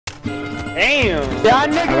Damn. Y'all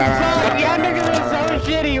niggas are so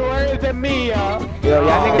shitty worse than me, y'all. Yo,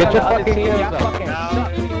 y'all niggas Get on your the other fucking team, kills y'all up. fucking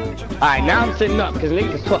suck. Alright, now I'm sitting up, cause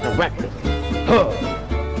niggas is fucking reckless.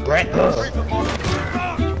 Reckless.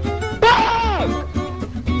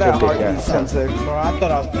 That heartbeat sensor, bro. I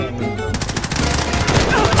thought I was playing me.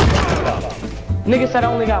 Niggas said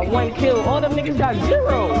I only got 1 kill. All them niggas got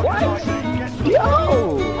 0. What?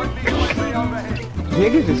 Yo!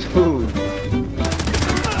 Niggas is food.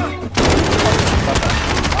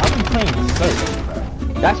 I've been playing safe.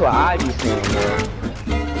 That's what I be saying, bro.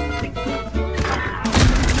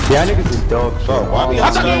 Y'all niggas is dog shit. Bro, why me I'm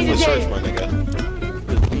outside getting with the search, game. my nigga?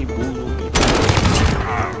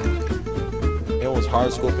 It was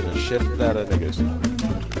hard scoping the shit out of niggas.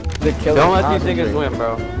 Don't let these niggas win,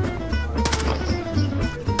 bro.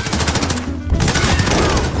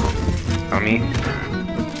 On me.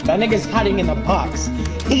 That nigga's hiding in a box.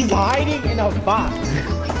 He's hiding in a box.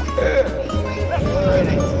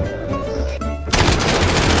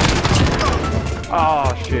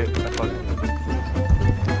 Oh shit.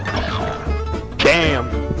 Damn.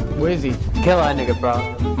 Where is he? Kill that nigga,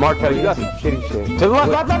 bro. Marco, you got some shitty shit. To the left,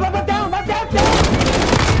 left, down, left, down.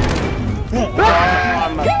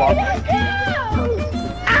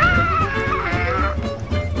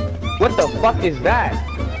 What the fuck is that?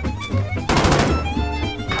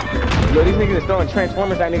 Yo, these niggas is throwing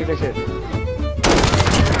Transformers at niggas and shit.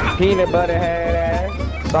 Peanut butter head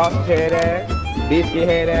ass, sausage head ass, biscuit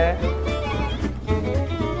head ass.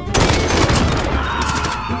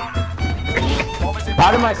 How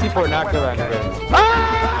did my C4 not kill that nigga?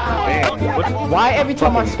 Why every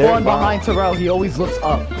time I Fucking spawn dirt bomb. behind Terrell, he always looks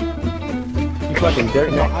up? You fucking dirt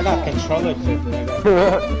nigga. I got controller shit,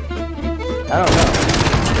 I don't know.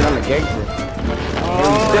 I'm a gangster.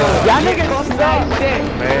 Y'all niggas suck shit.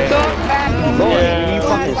 Suck back. Boy, you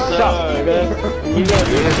fucking suck, nigga. You got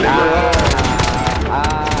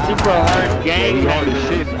super hard game.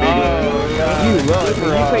 Shit, nigga. You look,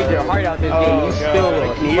 when you played your heart out this game, you still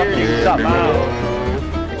look. You fucking suck,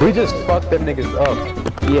 bro. We just fucked them niggas up.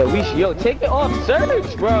 Yeah, we should. Yo, take it off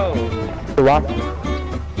search, bro. Rocky.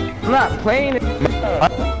 I'm not playing it.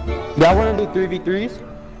 Y'all wanna do 3v3s?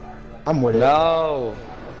 I'm with it. No.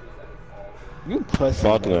 You pussy.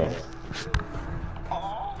 Fuck no.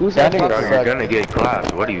 Who's that That nigga? nigga You're gonna get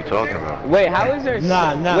clapped. What are you talking about? Wait, how is there?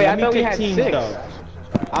 Nah, Wait, I let me thought we pick had teams 6. though.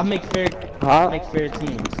 I'll make fair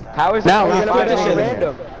teams. How is Now it? we're gonna How is put it this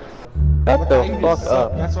random? Shut the You fuck suck.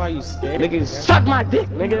 up. That's why you scared. Niggas suck my dick,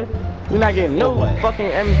 nigga. We're not getting no what? fucking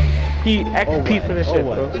MP, XP for this shit,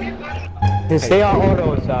 what? bro. Just stay on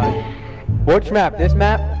auto side. Which map? This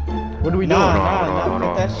map? What do we do? hold Nah, on.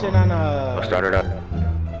 put that shit on I'll start it up.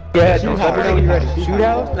 Yeah, Shoot don't house. start it. You ready? Shoot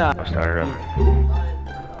house? Nah. I'll start it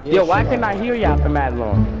up. Yo, why couldn't I hear y'all for mad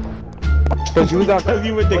long? Cause you was on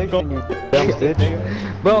you with the PlayStation, you dumb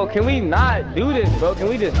bitch. Bro, can we not do this, bro? Can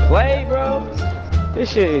we just play, bro? This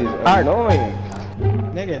shit is annoying.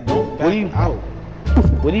 Nigga, don't What do you- back out.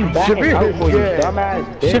 What are you backing Shabir, out for, you yeah. dumbass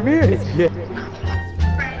bitch? Shabir.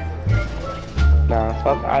 Nah,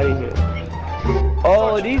 fuck out of here.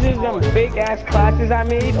 Oh, these are some fake ass classes I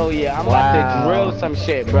made? Oh yeah, I'm about to drill some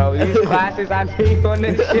shit, bro. These classes I made on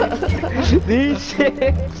this shit. These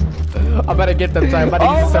shit. I better get them time. I'm about to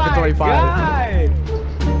use Oh my 725. god!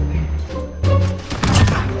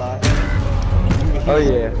 Oh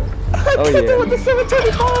yeah. Oh yeah.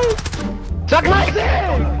 725. Suck my dick!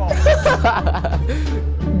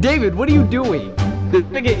 David, what are you doing? This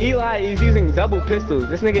nigga Eli is using double pistols.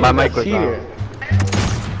 This nigga My is mic a was cheater.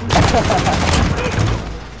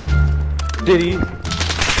 Did he?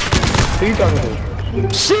 Who you talking to?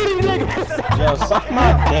 Shitty nigga! Yo, suck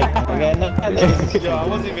my dick. Okay, Yo, I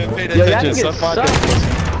wasn't even paying Yo, y'all attention. niggas Suck my suck.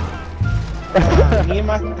 dick. me and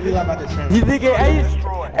my Eli about to turn. You think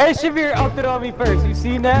hey Shamir upped it on me first, you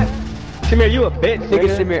seen that? Shamir, you a bitch, Nigga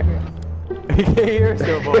nigga. Shamir. You can't hear us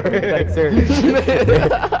no more. Like, sir.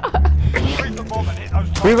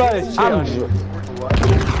 We about to shit on you.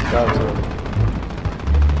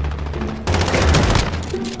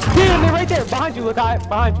 Yeah, they're right there, behind you, look out,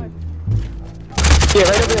 behind you. Yeah,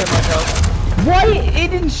 right over there, Markel. Why it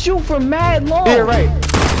didn't shoot for mad long? Yeah, right.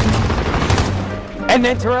 And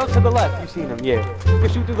then Terrell to the left, you seen him, yeah. You can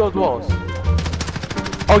shoot through those walls.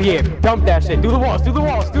 Oh yeah, dump that shit. Through the walls, through the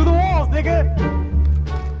walls, through the walls, nigga!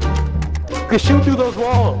 You can shoot through those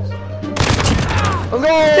walls.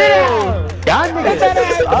 Let's go! Y'all niggas.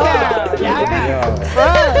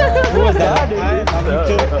 Who was that? I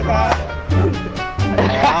killed the guy.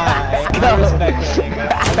 I respect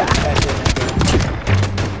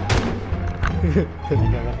that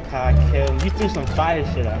nigga. I killed. You threw some fire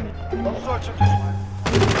shit at me.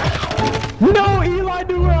 No, Eli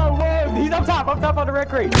knew where I was. Up top on the red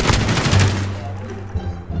crate.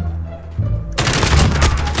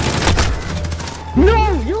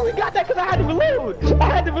 No, you only got that because I had to reload.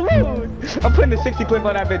 I'm putting a 60 clip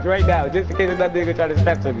on that bitch right now, just in case another nigga try to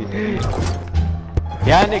step to me.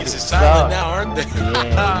 Yeah, Niggas niggas is silent suck. now, aren't they?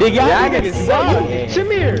 Big Yeah, y'all niggas niggas suck. suck.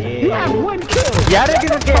 Shamir, you had 1 kill. Y'all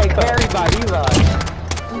niggas is getting carried by Eli.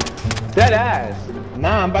 That ass.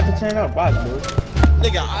 Nah, I'm about to turn up. Watch, dude.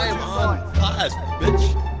 Nigga, I am on class, bitch.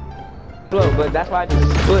 Bro, but that's why I just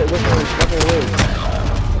split with those fucking wigs.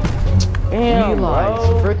 Damn, Eli's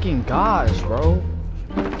bro. freaking gosh, bro.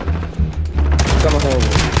 Come home.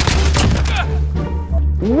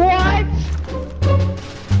 What?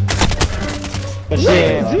 But What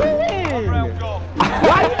shit. are you doing? Why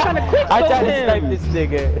are you trying to quick I tried scope to snipe him? this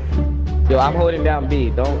nigga. Yo, I'm holding down B.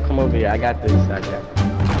 Don't come over here. I got this. I got it.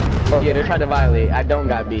 Oh, yeah, they're trying to violate. I don't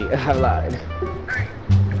got B. I lied.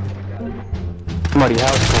 Somebody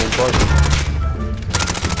house phone person.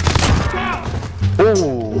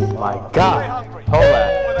 Oh my god. Hold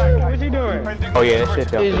that. What you doing? Oh yeah, that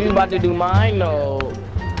shit Is down. you about to do mine? No.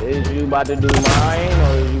 Is you about to do mine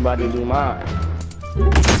or is you about to do mine?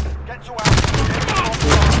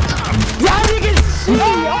 Y'all niggas suck! Oh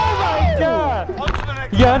my god!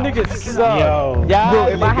 Y'all niggas suck! Yo. Y'all Bro,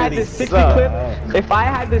 if I had niggas the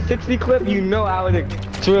 60 suck. clip, you know I would have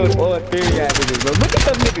drilled all 3 guys in this, bro. Look at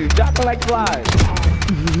them niggas dropping like flies.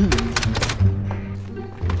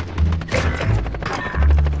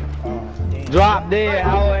 Drop dead,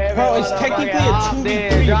 I want every Bro, it's technically a motherfucker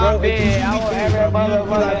 2v3, drop bro. It's dead, I want 2v3, every bro.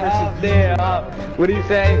 motherfucker out there. What do you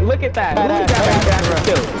say? Look at that. Who got that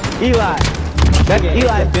kill? Eli. That's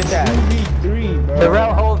Eli, bitch ass. 2v3, bro.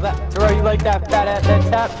 Terrell, hold that. Terrell, you like that fat ass, that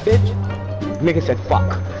tap, bitch? Nigga said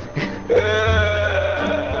fuck.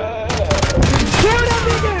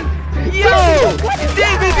 Yo!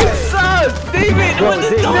 David, you suck! David, Bro, what is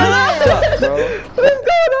Dick, going you on? suck, bro. What's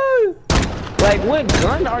going on? Like, what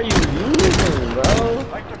gun are you using, bro?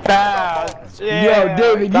 Yo,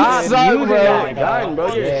 David, you Stop suck, using bro. that gun, bro.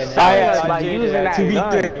 You're Yeah, selling yeah, us by I did using that. that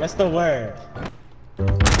 2v3. gun. That's the word.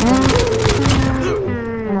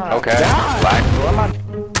 Okay. Black.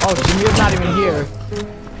 Oh, Jameer's not even here.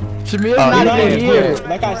 Jameer's Not not even here.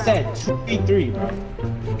 Like I said, 2v3, bro.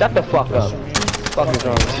 Shut the fuck up. Fuck is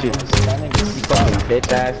wrong with you? That nigga Fucking suck.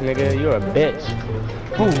 bitch ass nigga. You're a bitch.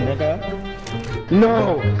 Who, nigga?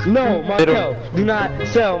 No, Markel. Do not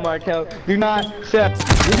sell, Markel. Do not sell.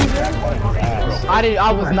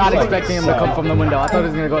 I was not expecting him to come from the window. I thought he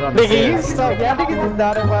was gonna go down the Nigga, you stairs. suck. Y'all niggas is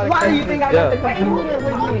not about Why do you think I got the fucking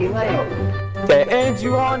And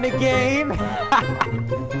you on the game?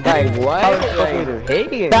 Like what? Like,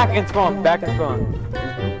 hating. Back and spawn, back and spawn.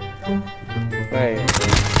 Like,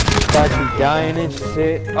 Got you dying and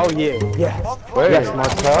shit. Oh yeah, yes. word. Yes,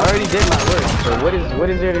 Markel. I already did my work. So what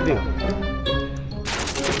is there to do?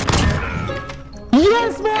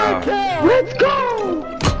 Yes, Markel! Let's go!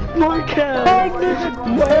 Markel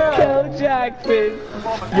Jackson.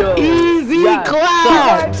 Yo. Easy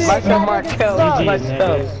clap! Myself, Markel. GG's,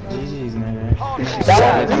 Myself. nigga. GG's, nigga. Shut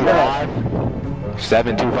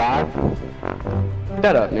 725.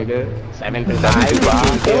 Shut up, nigga. 7 to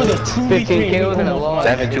 725. It was a 2v3. 15 kills and a loss.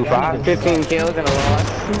 725. 15 kills and a loss.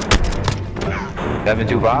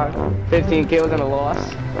 725. 15 kills and a loss.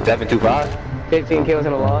 725. 15 kills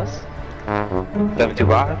and a loss.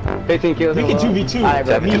 725. 15 kills We and a can loss. 2v2. Alright,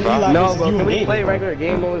 bro. 725. No, versus bro. you Can and we David. play regular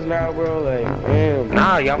game modes now, bro? Like, damn.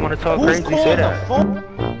 Nah, y'all wanna talk Who's crazy? calling Say the that. phone?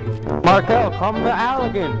 Markel, come to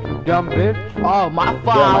Allegan, dumb bitch. Oh, my Yo,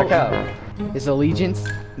 fault. Markel. It's allegiance,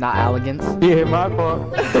 not elegance. Yeah, my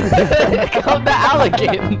fault. Come to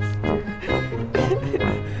elegance.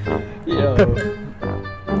 Yo.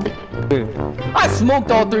 I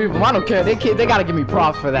smoked all 3 of them. I don't care. They gotta give me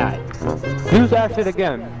props for that. Use that shit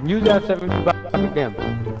again. Use that 725 again.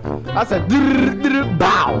 I said,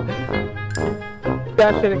 bow.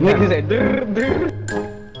 That shit again. Nigga said, "Durr, durr."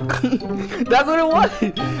 That's what it was.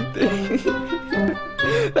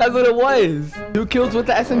 That's what it was. 2 kills with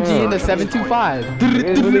the SMG and the 725.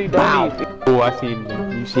 It's really Bow. dumb. Oh, I seen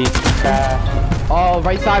you. See? Oh,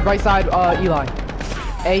 right side, Eli.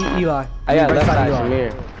 A, Eli. I got Right left side, Eli.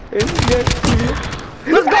 Shamir. Let's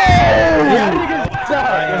go!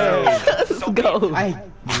 Let's go. I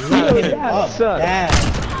lit him that up sucked. bad.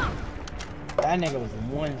 That nigga was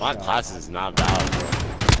one My shot. class is not valid, bro.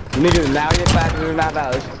 Nigga, now your classes is not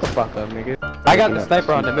valid. Shut the fuck up, nigga. I got the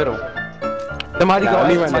sniper on the middle. Somebody Nah, go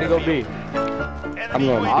me A, right somebody now. go B. I'm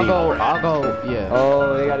going I'll go, yeah.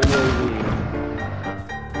 Oh, they got a UAV.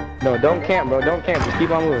 No, don't camp, bro. Don't camp. Just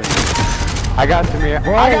keep on moving. I got Samir.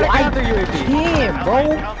 Bro, I got a I counter UAV. can't,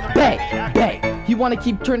 bro. Bet. He want to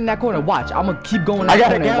keep turning that corner. Watch, I'm gonna keep going I that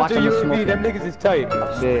gotta corner and watch counter him you and smoke. me. Them niggas is tight.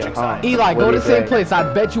 Shit, Eli, What go do to you the same think? place.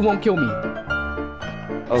 I bet you won't kill me.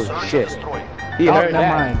 Oh shit. He Oh, heard never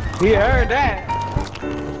that. mind. He heard that.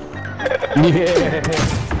 Yeah.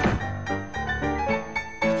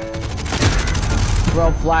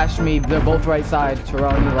 Terrell flashed me. They're both right side.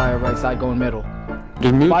 Terrell and Eli are right side going middle.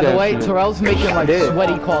 Just mute By the that way, shit. Terrell's making like did.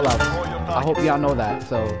 sweaty call-outs. I hope y'all know that.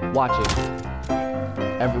 So watch it.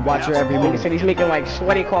 Watch your every Nigga move. said he's making like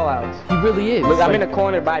sweaty callouts. He really is. Look, I'm Like, in the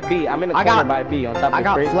corner by B. I'm in the I corner got- by B on top of I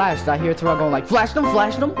got the flashed. I hear Terrell going like, flash them,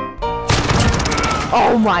 flash them.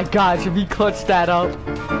 Oh my gosh, if he clutched that up.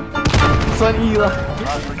 Son Eli.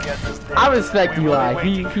 I respect Eli.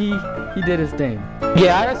 He did his thing.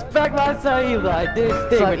 Yeah, I respect my son Eli. This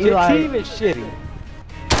thing, Son but your Eli- team is shitty.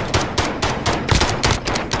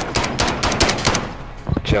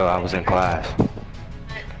 Chill, I was in class.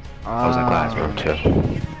 I was in class, bro.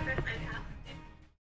 Chill.